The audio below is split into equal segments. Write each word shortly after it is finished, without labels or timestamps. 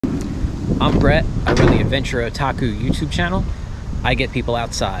I'm Brett. I run the Adventure Otaku YouTube channel. I get people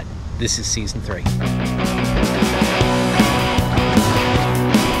outside. This is season 3.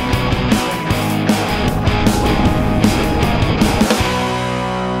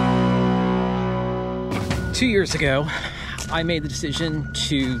 Two years ago, I made the decision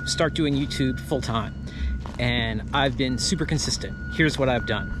to start doing YouTube full-time, and I've been super consistent. Here's what I've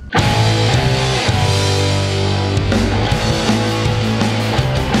done.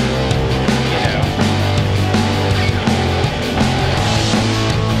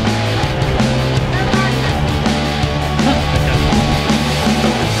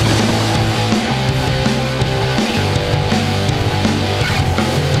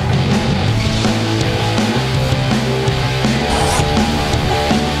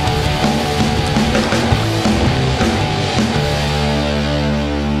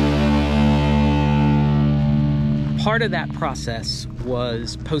 Part of that process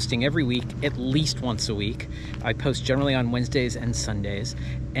was posting every week, at least once a week. I post generally on Wednesdays and Sundays.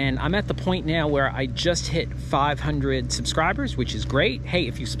 And I'm at the point now where I just hit 500 subscribers, which is great. Hey,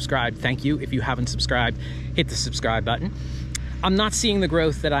 if you subscribed, thank you. If you haven't subscribed, hit the subscribe button. I'm not seeing the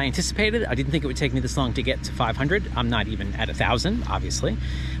growth that I anticipated. I didn't think it would take me this long to get to 500. I'm not even at 1,000, obviously.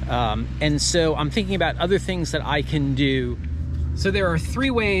 And so I'm thinking about other things that I can do. So there are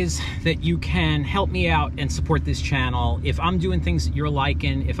 3 ways that you can help me out and support this channel. If I'm doing things that you're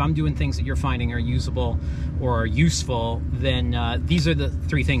liking, if I'm doing things that you're finding are usable or useful, then these are the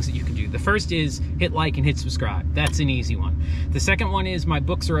 3 things that you can do. The first is hit like and hit subscribe. That's an easy one. The second one is my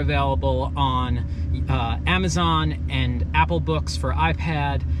books are available on Amazon and Apple Books for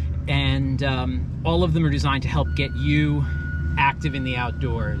iPad, and all of them are designed to help get you active in the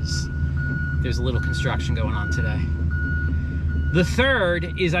outdoors. There's a little construction going on today. The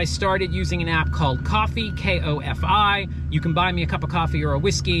third is I started using an app called Ko-fi, K-O-F-I. You can buy me a cup of coffee or a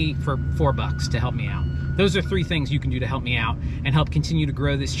whiskey for $4 to help me out. Those are 3 things you can do to help me out and help continue to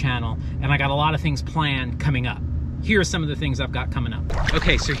grow this channel. And I got a lot of things planned coming up. Here are some of the things I've got coming up.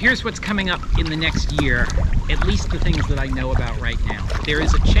 Okay, so here's what's coming up in the next year, at least the things that I know about right now. There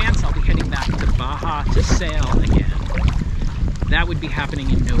is a chance I'll be heading back to Baja to sail again. That would be happening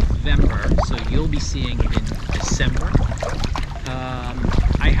in November, so you'll be seeing it in December.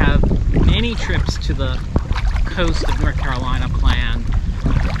 I have many trips to the coast of North Carolina planned.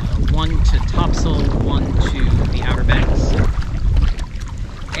 One to Topsail, one to the Outer Banks.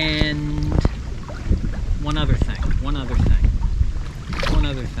 And one other thing.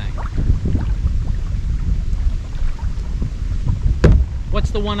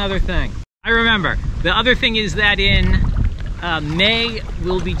 What's the one other thing? I remember. The other thing is that in May,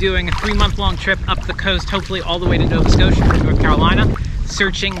 we'll be doing a 3-month-long trip up the coast, hopefully all the way to Nova Scotia from North Carolina,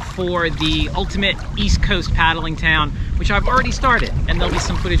 searching for the ultimate East Coast paddling town, which I've already started, and there'll be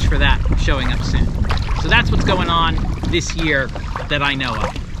some footage for that showing up soon. So that's what's going on this year that I know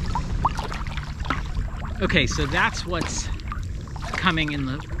of. Okay, so that's what's coming in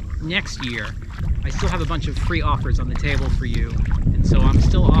the next year. I still have a bunch of free offers on the table for you, and so I'm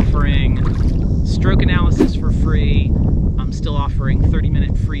still offering stroke analysis for free. I'm still offering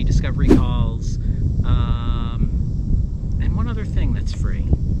 30-minute free discovery calls, and one other thing that's free.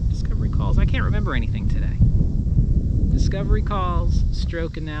 Discovery calls. I can't remember anything today. Discovery calls,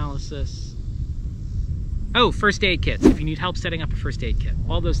 stroke analysis. Oh, first aid kits. If you need help setting up a first aid kit.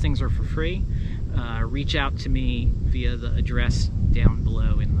 All those things are for free. Reach out to me via the address down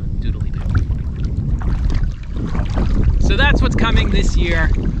below in the doodly pip. So that's what's coming this year.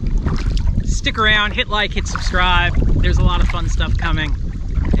 Stick around, hit like, hit subscribe. There's a lot of fun stuff coming,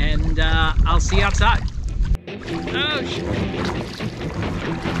 and I'll see you outside. Oh, shit.